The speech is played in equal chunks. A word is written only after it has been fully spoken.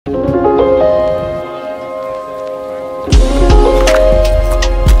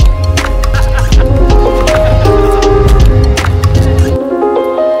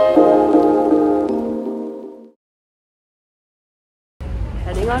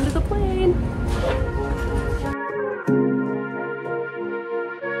onto the plane.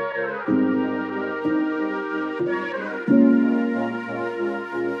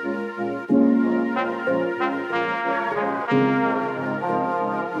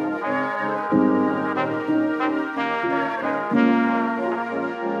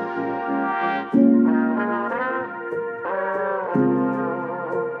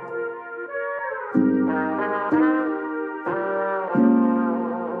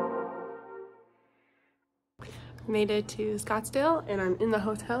 Made it to Scottsdale and I'm in the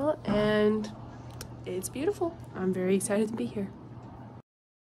hotel and it's beautiful. I'm very excited to be here.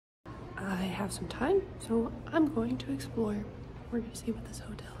 I have some time, so I'm going to explore. We're going to see what this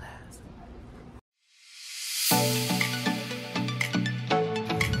hotel has.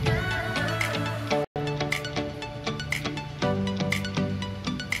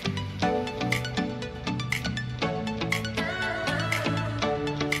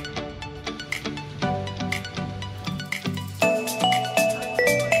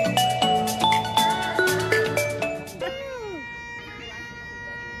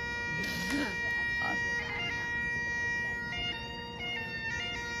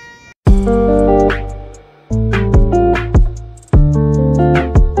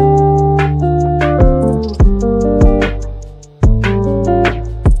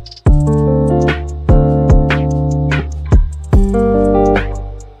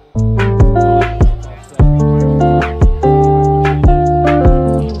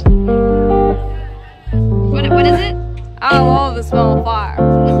 What is it? I love the smell of fire.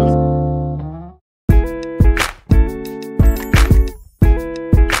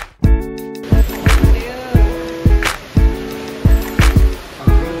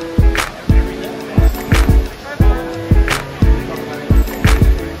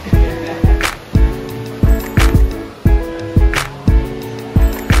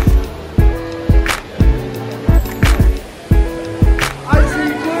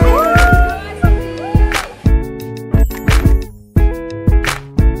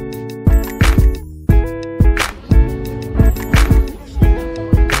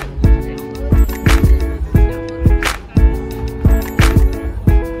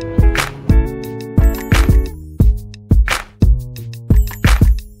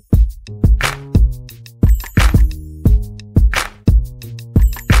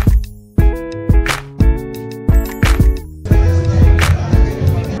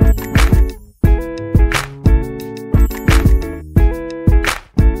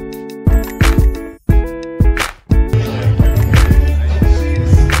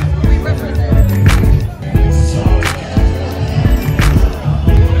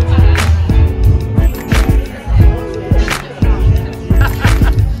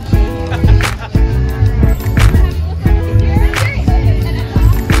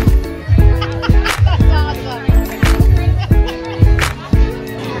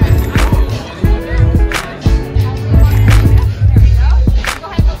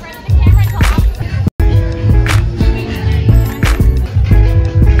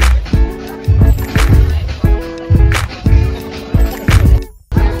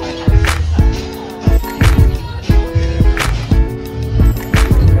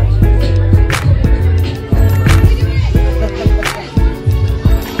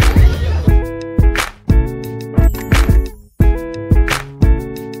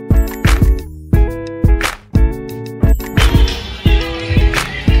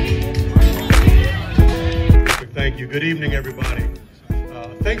 Good evening, everybody.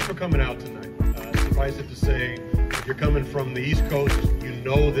 Thanks for coming out tonight. Suffice it to say, if you're coming from the East Coast, you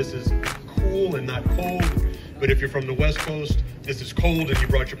know this is cool and not cold. But if you're from the West Coast, this is cold and you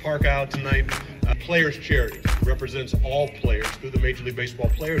brought your park out tonight. Players Charity represents all players through the Major League Baseball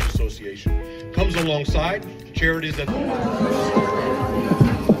Players Association. Comes alongside charities that...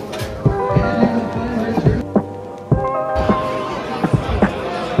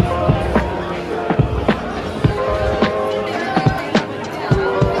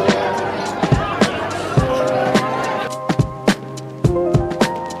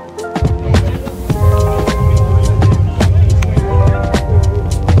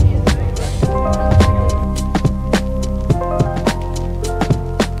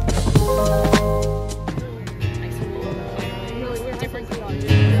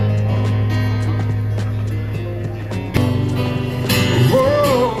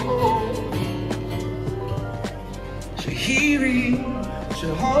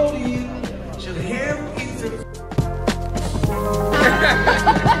 She'll hold you, she'll help you through.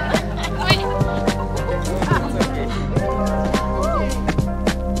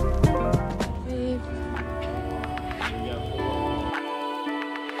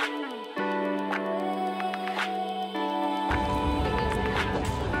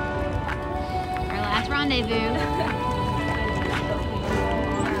 rendezvous.